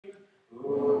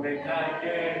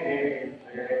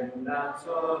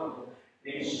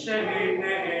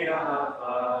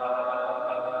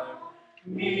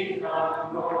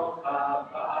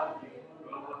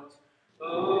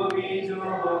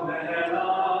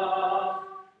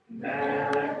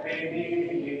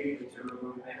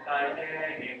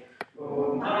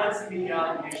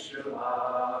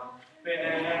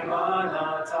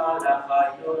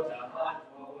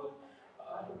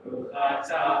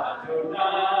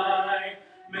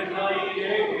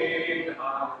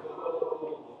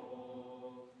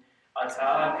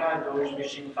אתה קדוש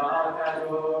בשמך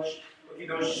קדוש,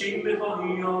 וקדושים בכל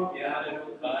יום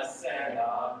יעלו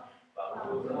בסלע,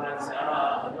 ברוך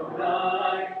אתה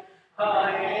אדוני,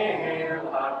 האל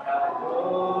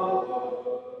הקדוש.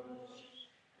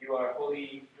 You are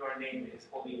holy, your name is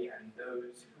holy, and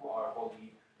those who are holy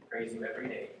praise you every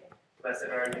day. Blessed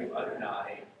are you,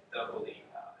 Adonai, the Holy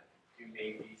God. You may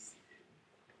be seated.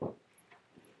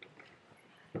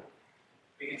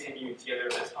 We continue together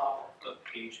at the top of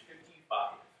page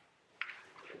 55.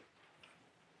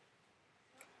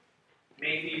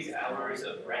 May these hours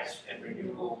of rest and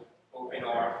renewal open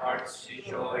our hearts to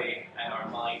joy and our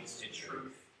minds to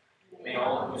truth. May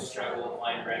all who struggle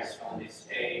find rest on this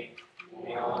day.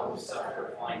 May all who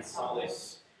suffer find solace.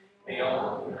 May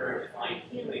all who hurt find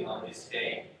healing on this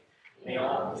day. May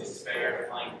all who despair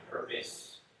find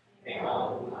purpose. May all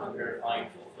who hunger find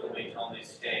fulfillment on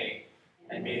this day.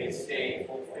 And may this day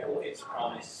fulfill its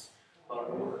promise.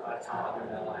 Baruch atah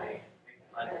Adonai,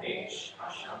 Mekadesh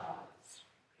Hashamas.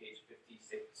 Page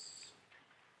 56.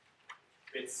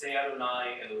 B'tzei Adonai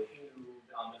Eloheinu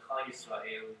v'amecha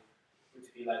Yisrael,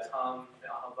 u'tefilatam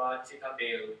ve'ahava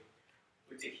tikabel,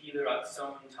 u'tehila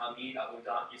ratzon tamid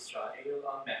avodat Yisrael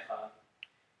amecha,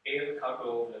 el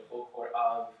karov lechol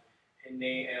korav,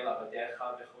 hinei el avadecha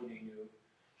v'chonenu,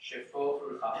 shefoch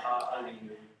ruchacha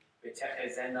alenu,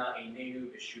 v'techezena einenu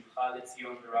v'shuvcha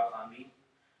letzion v'rachamim,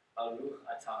 baruch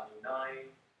atah Adonai,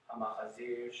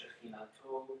 hamachazir shechinato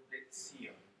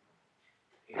letzion.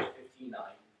 Page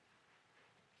 59.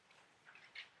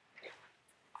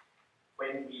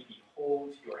 When we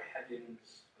behold your heavens,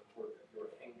 the work of your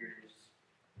fingers,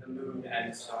 the moon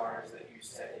and stars that you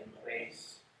set in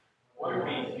place, what are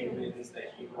we humans that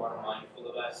you are mindful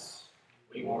of us?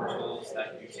 We mortals that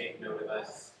you take note of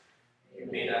us. You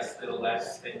made us little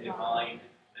less than divine,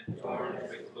 adorned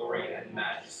with glory and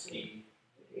majesty.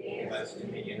 You gave us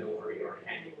dominion over your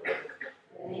handiwork.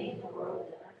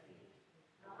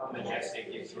 How majestic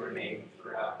is your name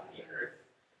throughout the earth.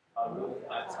 Baruch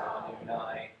atah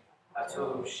Adonai,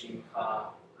 atov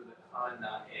shimcha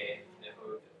v'lechana'eh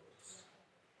lehodos.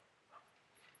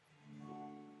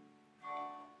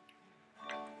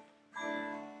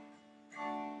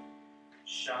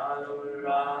 Shalom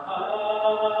Rav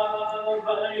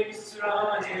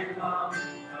Yisrael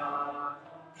Amcha,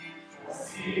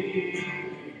 Sim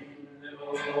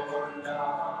Leolam.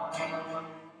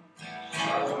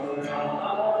 Shalom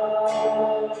Rav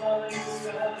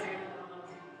Yisrael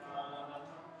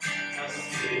Amcha,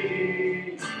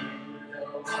 Sim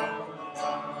Leolam.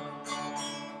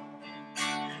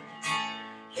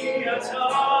 Ki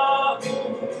atah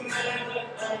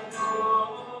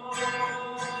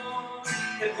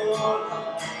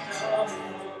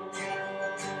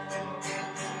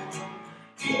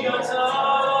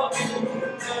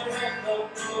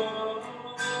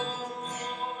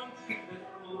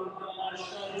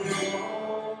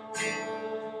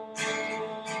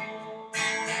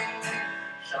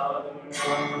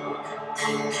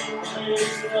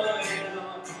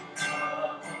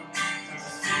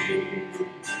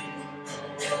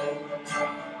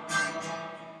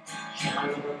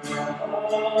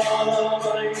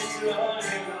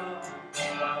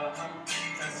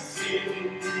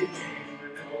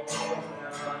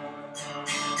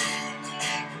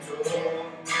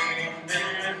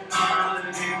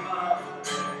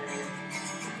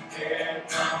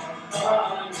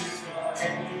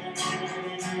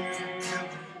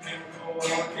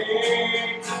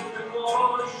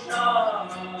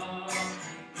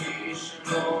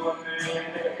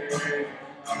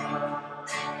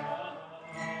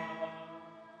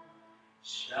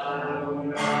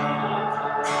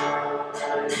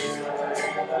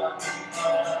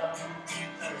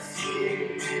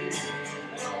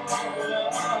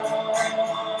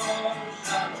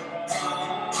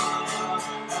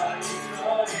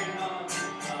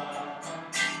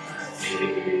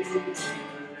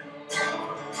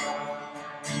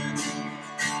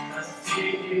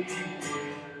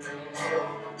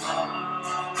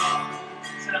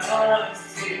melech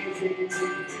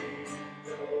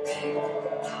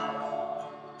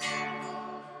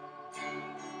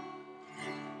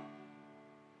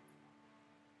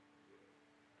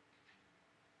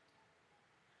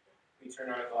turn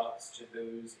our thoughts to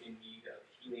those in need of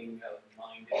healing of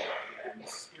mind, body, and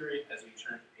spirit as we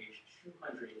turn to page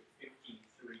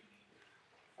 253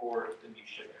 for the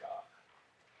Mishabbat.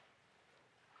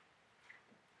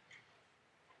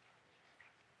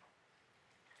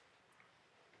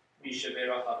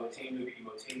 Mishabbat Avotenu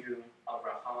Imotenu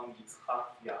Avraham Yitzchak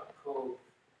Yaakov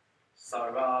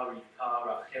Sarah Rivka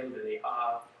Rachel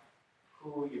Leah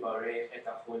Hu Yivarech Et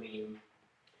Acholim.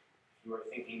 If you are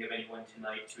thinking of anyone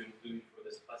tonight to include for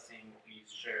this blessing, please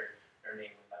share their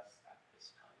name with us at this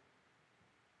time.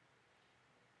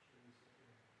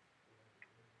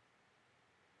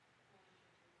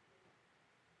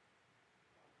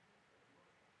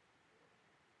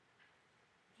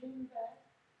 June Beck,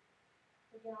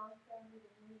 the Young family, the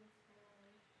Williams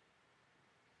family.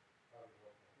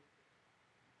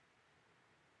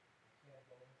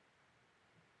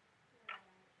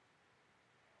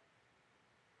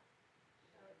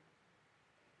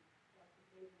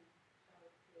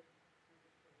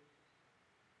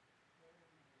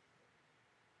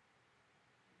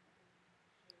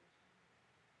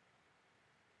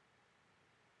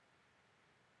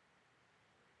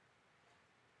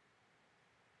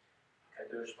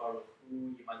 Kadosh Baruch Hu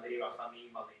Yimalei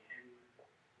Rachamim Aleihem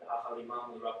L'Hachalimam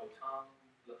L'Rabotam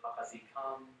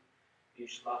L'Chachazikam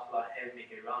Yishlach Lahem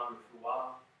Mehiran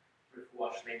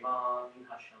Refuah Shlema Min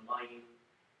HaShamayim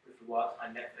Refuat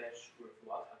HaNefesh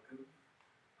Refuat HaGuf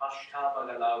Hashta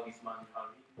Bagalau Bizman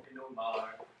Karim V'Nomar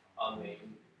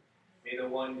Amen. May the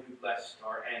one who blessed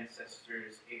our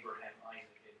ancestors Abraham,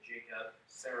 Isaac, and Jacob,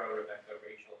 Sarah, Rebecca,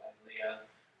 Rachel, and Leah,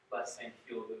 bless and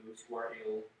heal those who are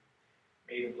ill.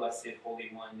 May the Blessed Holy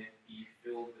One be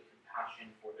filled with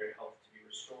compassion for their health to be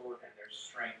restored and their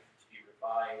strength to be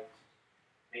revived.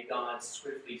 May God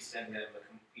swiftly send them a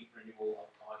complete renewal of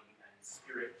body and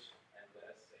spirit, and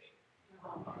let us say,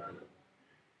 Amen.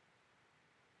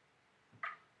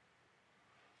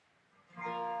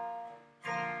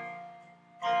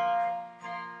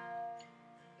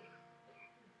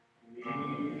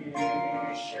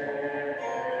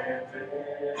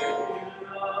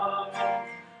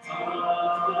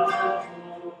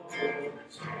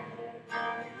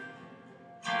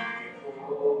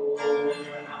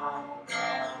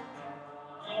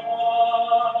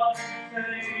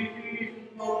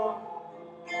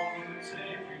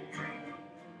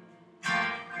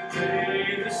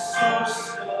 May the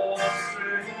source of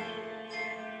strength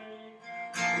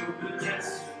who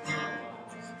blessed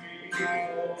us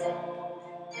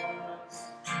before us,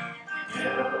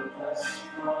 help us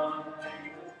find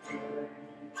the way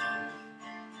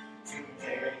to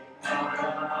make our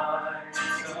lives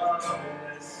a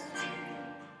blessing.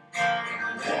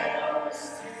 Let us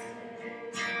say,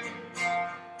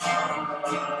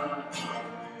 Amen.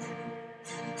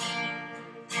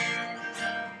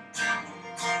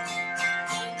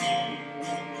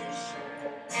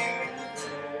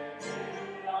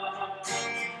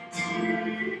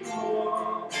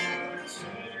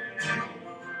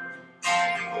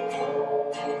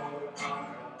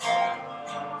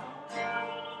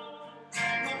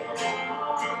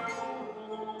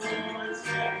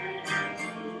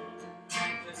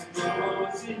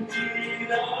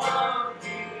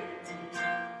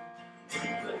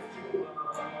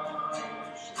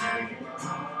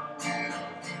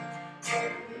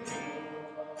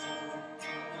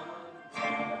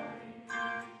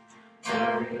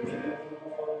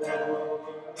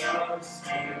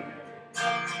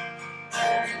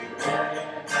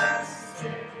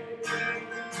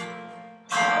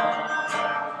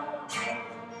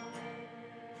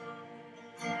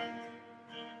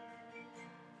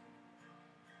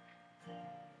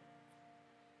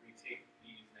 We take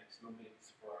these next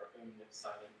moments for our own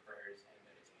silent prayers and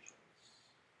meditations.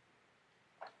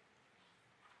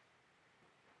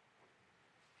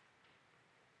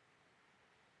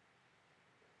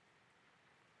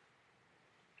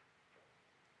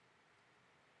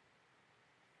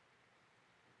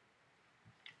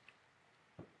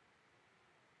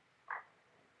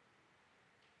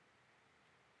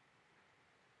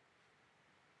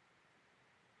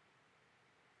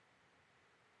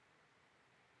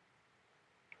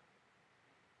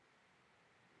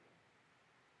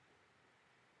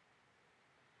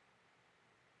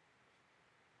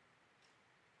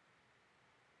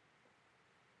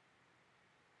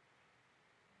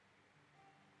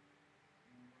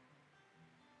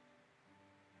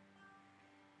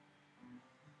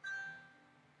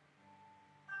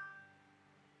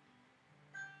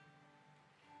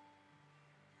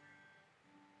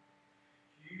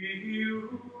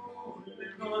 You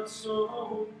live not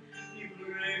so, you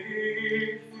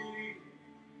great feet,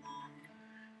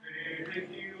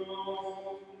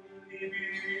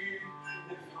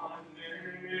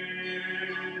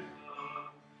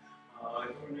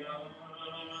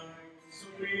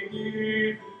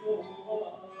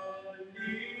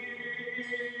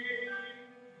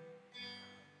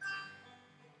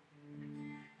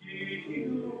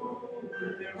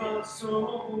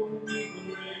 soul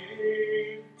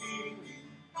libre,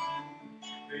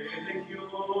 Bellegio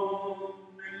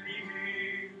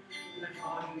nell'ivir le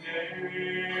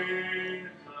fandetta,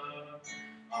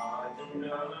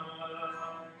 Adonai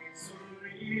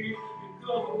sorri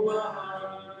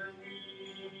govani.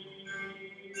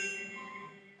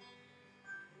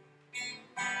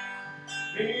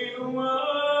 May the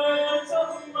words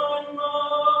of my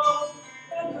mouth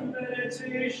and the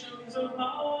meditations of my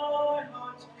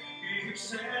heart be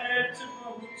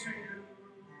acceptable to you.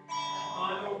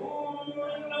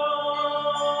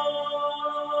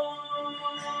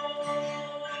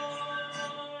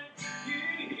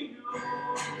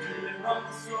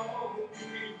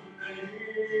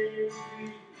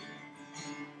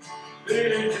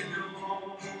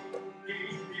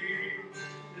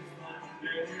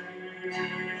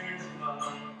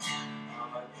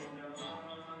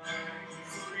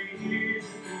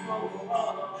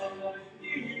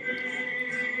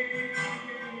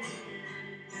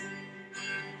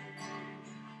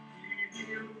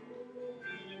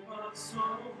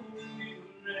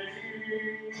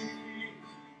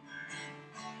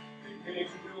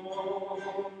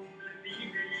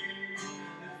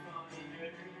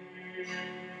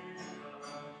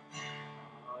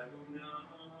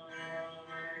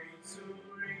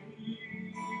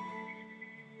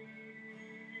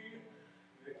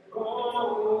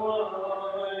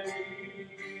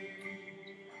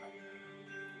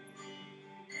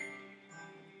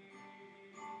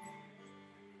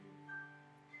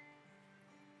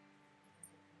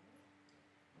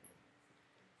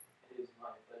 It is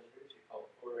my pleasure to call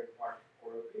forward Mark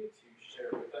Orley to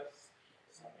share with us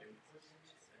some important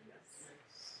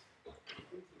announcements.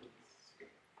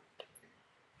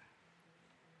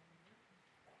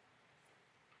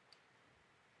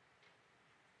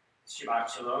 Shabbat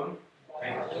Shalom.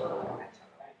 Thank you,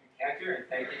 Cantor, and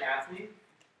thank you, Anthony,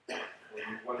 for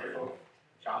your wonderful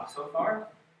job so far.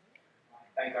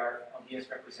 Thank our LDS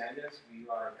representatives.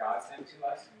 You are a godsend to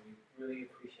us, and we really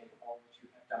appreciate all that you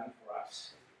have done for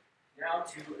us. Now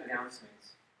to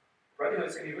announcements. Brotherhood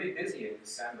is going to be really busy in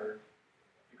December.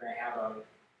 You're going to have a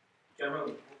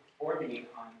general board meeting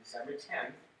on December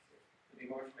 10th. There'll be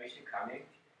more information coming.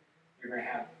 You're going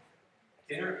to have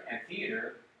dinner and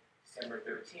theater December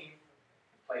 13th.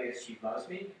 The play is She Loves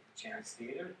Me, Chance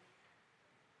Theater.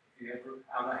 If you ever,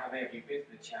 I don't know how many of you have been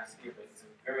to the Chance Theater, but it's a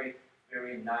very,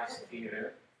 very nice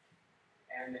theater.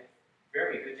 And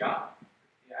very good job,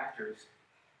 the actors.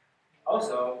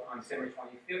 Also, on December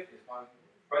 25th is one of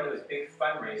Brotherhood's big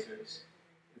fundraisers.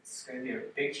 It's going to be a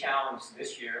big challenge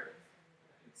this year.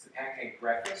 It's the pancake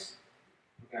breakfast.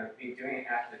 We're going to be doing it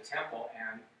at the temple,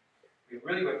 and we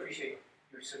really would appreciate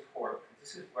your support.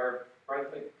 This is where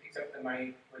Brotherhood picks up the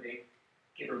money, where they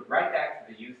give it right back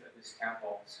to the youth of this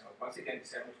temple. So once again,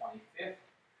 December 25th.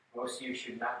 Most of you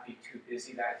should not be too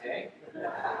busy that day.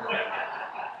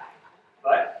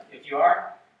 But if you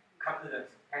are, come to the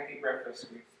pancake breakfast.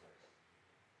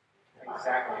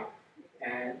 Exactly.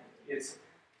 And it's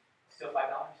still $5?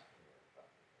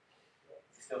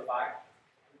 It's still $5?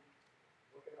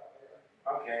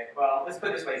 Okay, well, let's put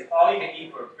it this way. It's all you can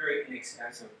eat for a very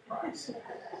inexpensive price.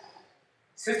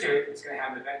 Sister is going to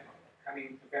have an event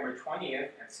coming November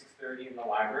 20th at 6:30 in the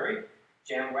library.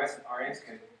 Jan West and RNs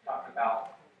can talk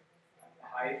about the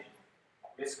high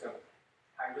risk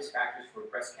factors for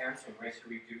breast cancer and ways to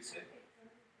reduce it.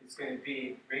 It's going to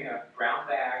be bring a brown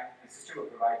bag, and Sister will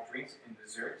provide drinks and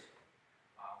dessert.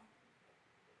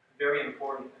 Very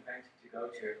important event to go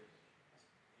to.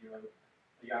 If you're a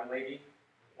young lady,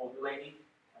 older lady,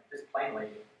 or just plain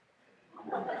lady.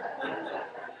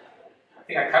 I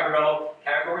think I covered all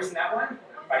categories in that one.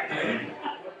 If I did.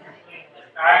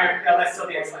 All right, let's still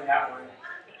be excellent in that one.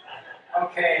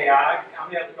 Okay,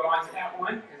 I'm going to go on to that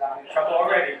one because I'm in trouble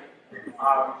already.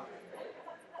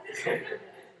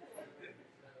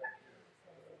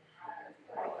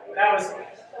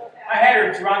 I had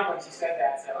her drunk when she said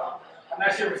that, so I'm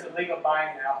not sure if it's illegal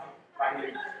buying now.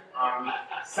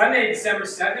 Sunday, December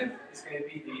 7th is going to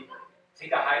be the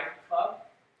Take a Hike Club,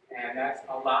 and that's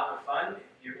a lot of fun.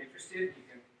 If you're interested, you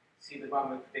can see the one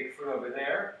with the big fruit over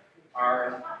there.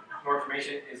 More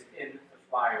information is in the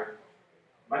flyer.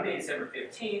 Monday, December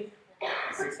 15th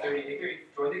at 6:30 to 8:30,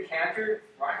 join the Cantor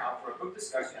for a book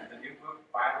discussion of the new book,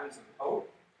 Violence of Hope.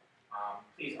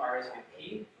 Please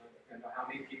RSVP. I don't know how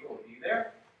many people will be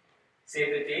there.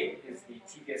 Save the date is the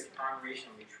TBS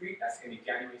Congregational Retreat. That's going to be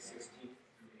January 16th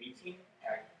through 18th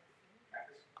at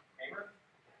Campus Kramer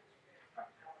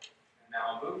in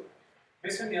Malibu.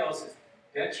 Mission Meals has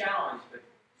been a challenge, but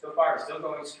so far it's still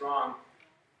going strong.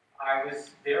 I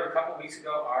was there a couple weeks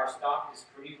ago. Our stock is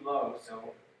pretty low,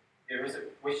 so There is a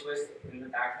wish list in the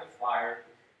back of the flyer.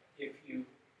 If you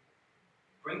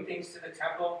bring things to the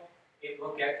temple, it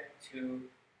will get to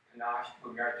Panache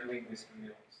when we are doing Miss of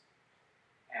Meals.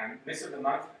 And Miss of the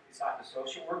Month is not the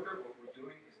social worker. What we're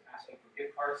doing is asking for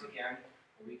gift cards again,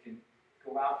 where we can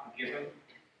go out and give them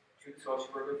to the social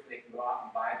worker so they can go out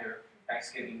and buy their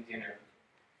Thanksgiving dinner.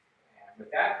 And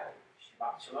with that,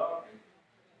 Shabbat Shalom, and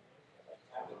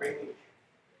have a great week.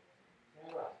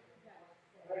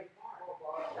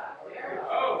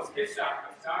 Oh, it's good stuff.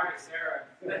 I'm sorry, Sarah.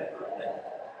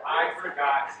 I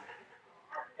forgot.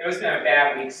 It was been a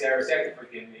bad week, Sarah, so you have to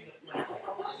forgive me.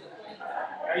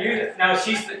 No,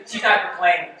 she's not the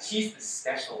plain, she's the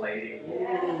special lady.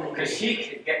 Because she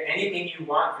can get anything you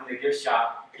want from the gift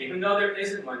shop, even though there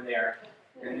isn't one there.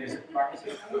 And there's a part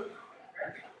two.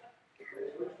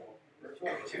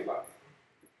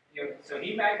 So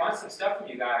he might want some stuff from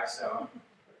you guys, so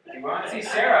if you want to see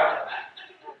Sarah,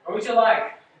 what would you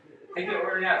like? Take the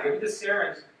order now, give it to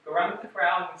Sarah and go around with the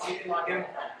crowd and see if they want him.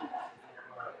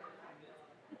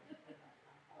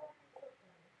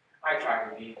 I try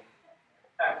to be.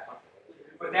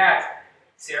 With that,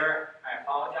 Sarah, I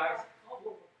apologize.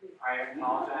 I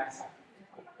apologize.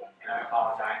 And I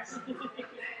apologize.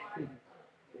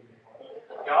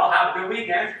 Y'all have a good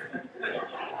weekend.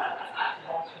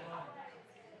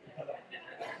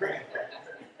 Right.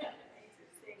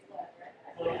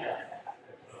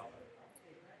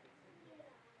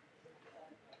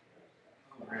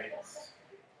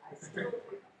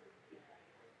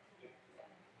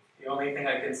 The only thing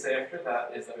I can say after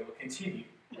that is that we will continue.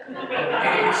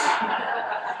 Page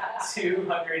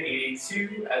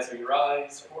 282 as we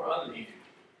rise for Alleluia.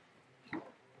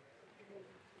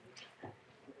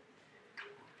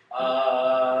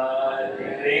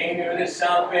 Aleinu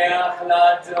לשבח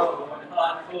לאדון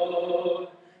הכל,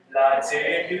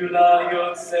 לתהילה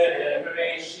ליוצר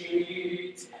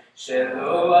בראשית,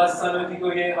 שלא עשנו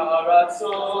תיקויי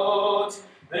הארצות,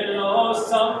 ולא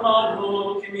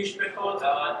שמנו כמשפחות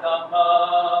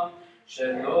האדמה,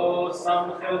 שלא שם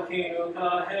חלקנו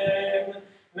כהם,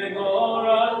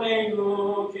 וגורלנו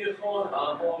ככל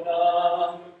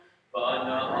העולם,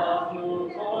 ואנחנו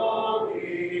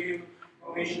קוראים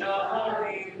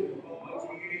ומשתחווים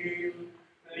ומודים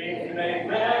לפני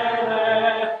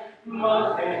מלך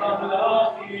מלכי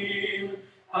המלכים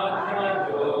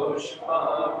הקדוש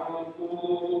ברוך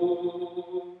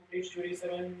הוא. Page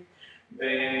 27.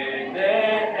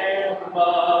 ונאמר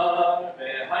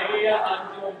והיה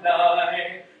אדוני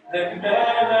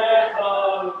למלך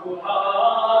על כל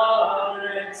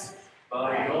הארץ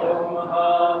ביום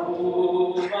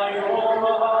ההוא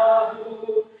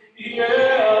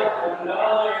יהיה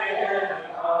אדוני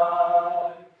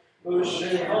אחד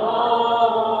ושמו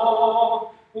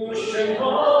אחד.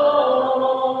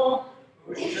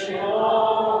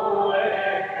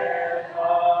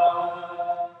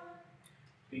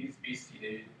 Please be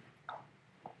seated.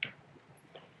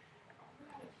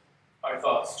 Our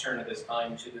thoughts turn at this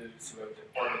time to those who have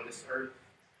departed this earth,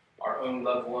 our own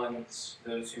loved ones,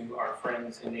 those who our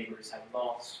friends and neighbors have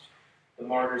lost, the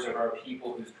martyrs of our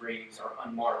people whose graves are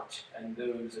unmarked, and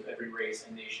those of every race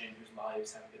and nation whose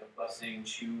lives have been a blessing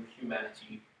to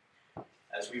humanity.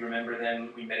 As we remember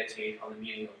them, we meditate on the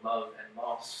meaning of love and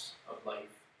loss, of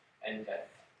life and death.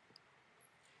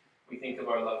 We think of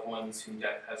our loved ones whom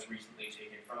death has recently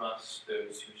taken from us,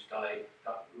 those who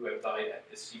have died at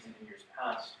this season in years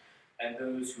past, and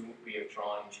those whom we have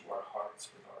drawn to our hearts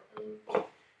with our own.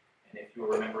 And if you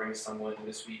are remembering someone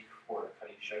this week for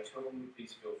Kadisha Tome,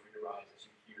 please feel free to rise as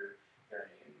you hear their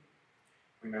name.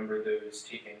 Remember those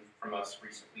taken from us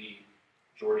recently,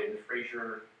 Jordan Fraser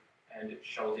and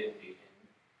Sheldon Dayton.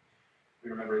 We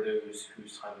remember those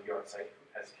whose time of yahrzeit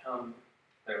has come,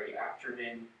 Larry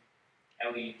Afterman,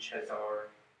 Ellie Chezar,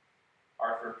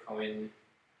 Arthur Cohen,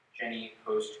 Jenny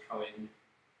Post-Cohen,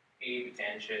 Abe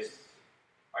Danchis,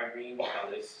 Irene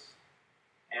Ellis,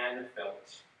 Anne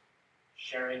Felt,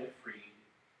 Sharon Freed,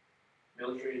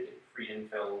 Mildred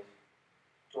Friedenfeld,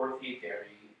 Dorothy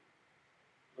Derry,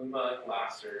 Luma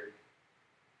Glasser,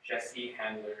 Jesse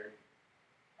Handler,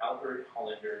 Albert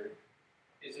Hollander,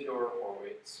 Isidore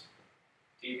Horwitz,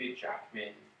 David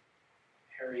Jackman,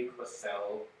 Harry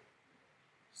Classell,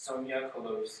 Sonia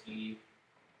Kolowski,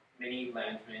 Minnie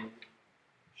Landman,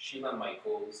 Sheila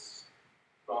Michaels,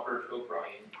 Robert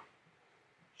O'Brien,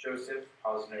 Joseph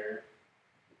Posner,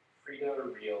 Frida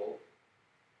Reel,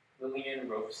 Lillian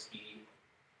Rofsky,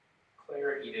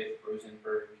 Claire Edith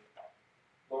Rosenberg,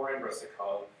 Lauren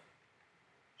Russikov,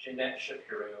 Jeanette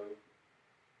Shapiro,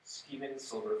 Stephen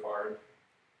Silverfard,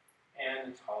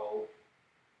 Anne Tall,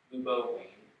 Lubo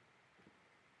Wayne.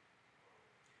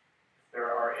 If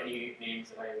there are any names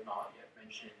that I have not yet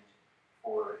mentioned,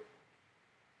 for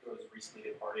those recently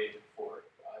departed or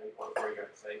for your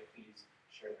site, please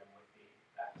share them with me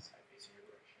as I face in your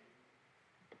direction.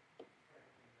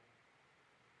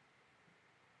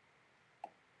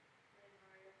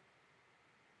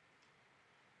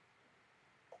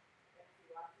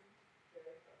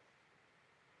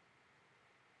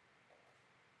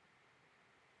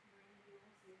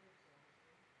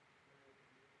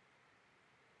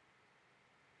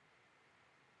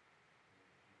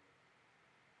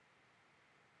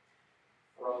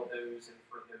 For all those and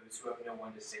for those who have no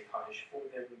one to say Kaddish for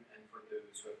them, and for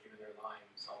those who have given their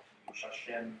lives all to you,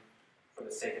 Hashem, for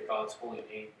the sake of God's holy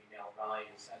name, we now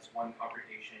rise as one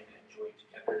congregation and join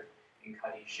together in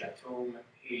Kaddish Yatom,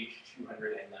 page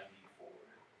 294.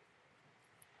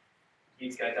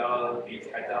 Yit Gadal,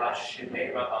 Yit Kadash, Shemei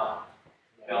Rabbah,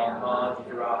 Belma,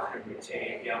 Dirach,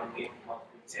 Rute, Yamlik,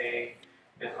 Makute,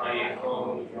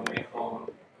 Bechayehom,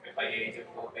 Yomechom, Bechaye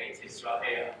Depo Beit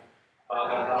Israel.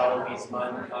 Bagadal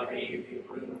Bisman Kari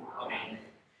Bibru Amen.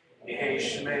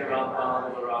 Yeheshme Rabban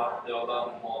Barak Dolam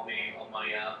Mome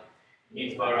Omaya.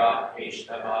 Yitbarak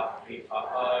Vishtabak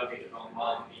Vipapal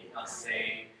Vitromam Vitase.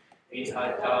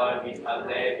 Vitadar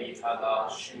Vitale Vitala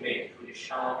Shme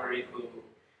Kudisham Riku.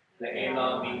 Le'ela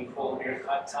Min Kol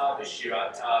Birchata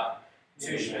Bishirata.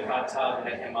 Tushmekata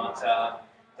Nehemata.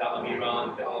 Da'amiran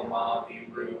Be'alma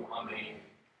Bibru Amen.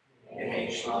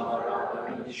 Yeheshma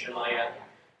Rabban Shalaya.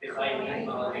 B'chayim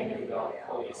aleinu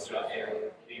Kol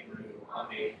Yisrael V'imru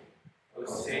Amen.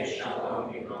 Oseh Shalom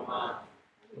V'roma.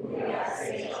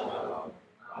 Oseh Shalom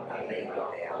aleinu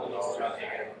Kol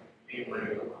Yisrael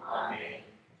V'imru Amen.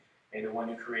 May the one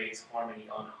who creates harmony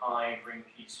on high bring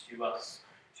peace to us,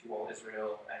 to all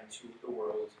Israel, and to the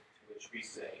world, to which we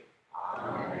say,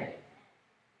 Amen.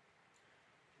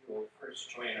 We will first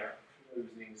join our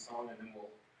closing song, and then we'll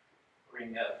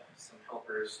bring up some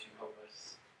helpers to help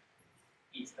us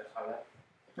eat the challah.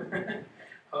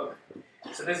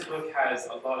 So this book has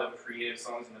a lot of creative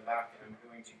songs in the back, and I'm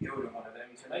going to go to one of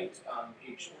them tonight on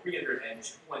page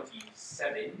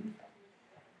 327.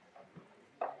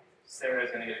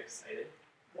 Sarah's going to get excited.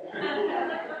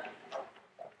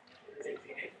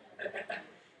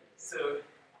 So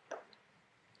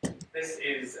this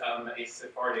is a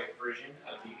Sephardic version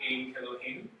of the Ein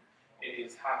Kelohenu. It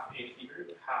is half in Hebrew,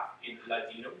 half in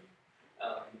Ladino.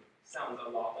 Sounds a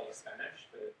lot like Spanish,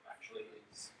 but it actually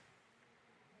is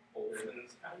older than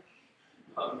Spanish.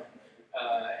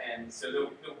 And so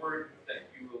the word that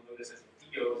you will notice as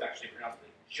Dio is actually pronounced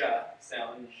like ja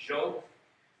sound, jo.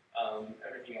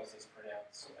 Everything else is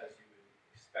pronounced as you would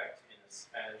expect in a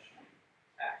Spanish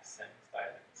accent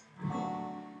dialect.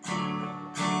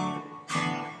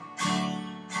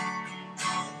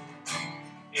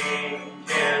 In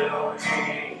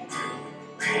Elohim,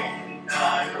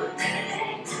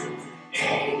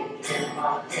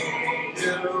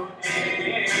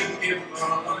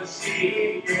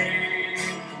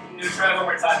 try one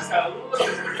more time. It's got a little bit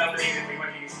different melody than we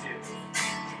were used to.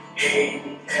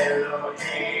 Ein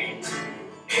Elohim,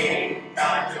 Ein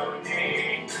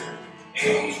Adonai,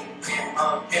 Ein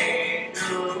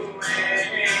Eloheinu,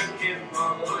 Ein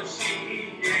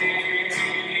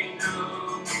Moshiachenu,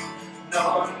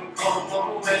 non como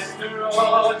nuestro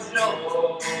Dios, non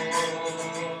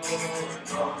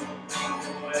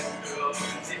como nuestro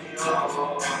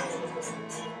Señor,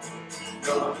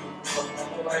 non como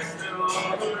nuestro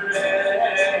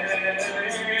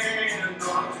Rey,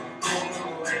 non como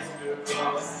nuestro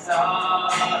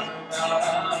Salvador.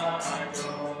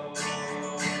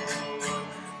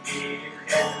 Mi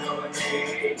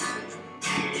Elohim,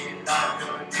 mi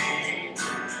Adonai,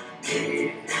 mi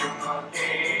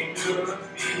Eloheinu,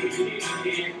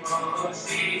 mi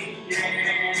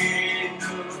Moshiachenu,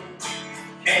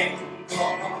 quien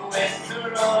como nuestro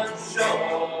Dios,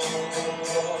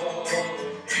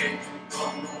 quien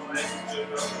como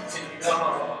nuestro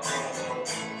Señor,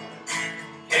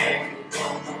 quien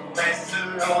como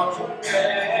nuestro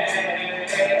Rey,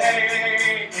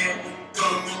 quien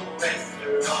como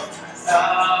nuestro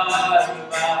Salvador.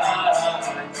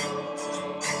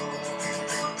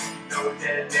 No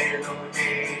del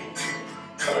Elohim,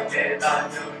 no del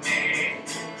Adonai,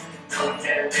 no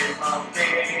del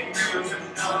Eloheinu,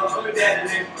 no del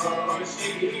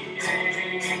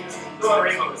Moshiachenu. Lo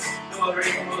haremos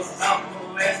a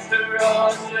nuestro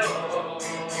Dios,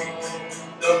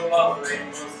 lo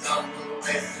haremos a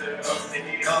nuestro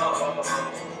Señor,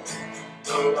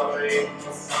 lo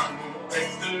haremos a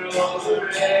nuestro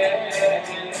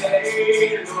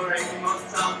Rey, lo haremos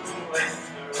a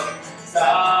nuestro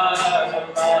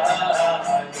Salvador.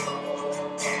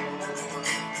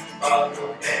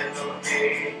 Baruch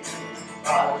Elohim,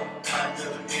 Baruch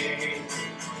Adonai,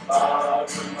 Baruch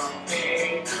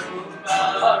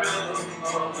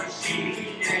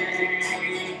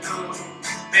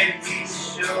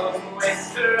Bendición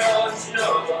nuestro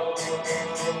Dios,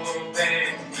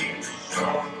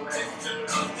 bendición nuestro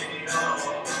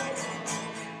Dios,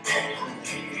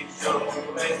 bendición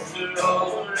nuestro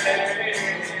Rey,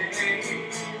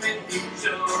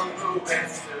 bendición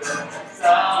nuestro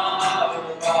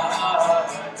Salvador.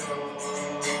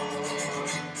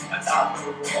 Asamu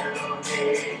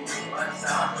Eloheinu,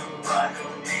 Asamu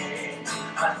Adonai,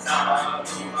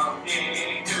 Asamu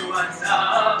Malkeinu,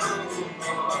 Asamu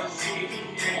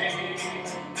Moshiach.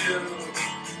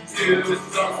 Tu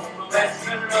sos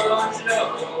nuestro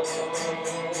Dios,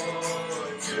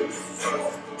 tu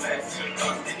sos nuestro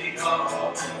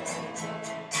Dios,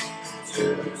 tu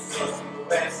sos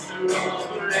nuestro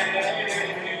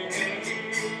Rey,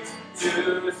 tu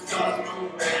sos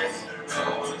nuestro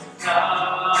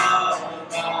Salvador.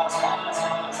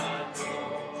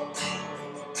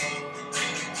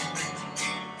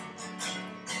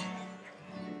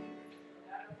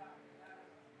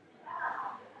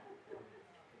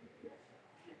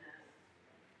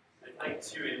 I'd like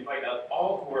to invite up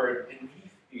all who are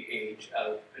beneath the age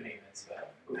of B'nai Mitzvah,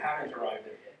 who haven't arrived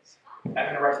there yet,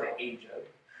 haven't arrived at the age of.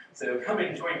 So come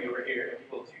and join me over here, and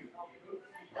we will do.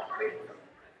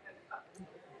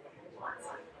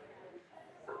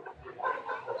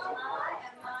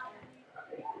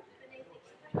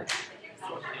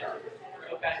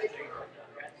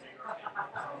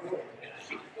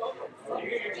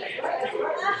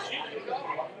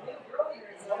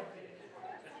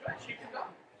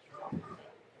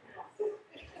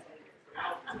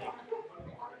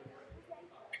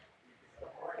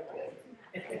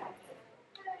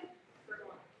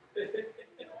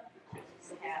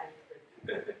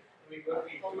 We will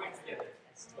be doing together.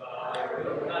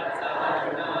 Baruch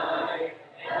Adonai,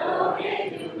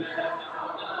 Eloheinu melech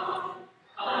haolam,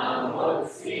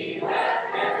 hamotzi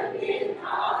lechem min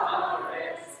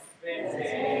haaretz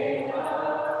v'te'avo.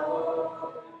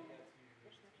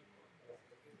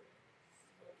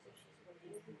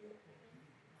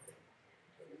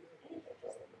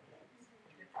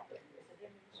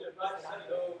 Shabbat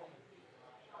shalom.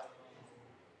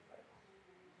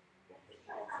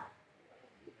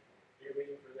 You're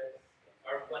waiting for this.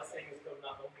 Our blessings come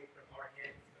not only from our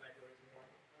hands,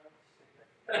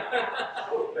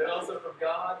 but also from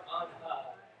God on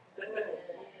high. And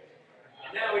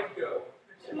now we can go.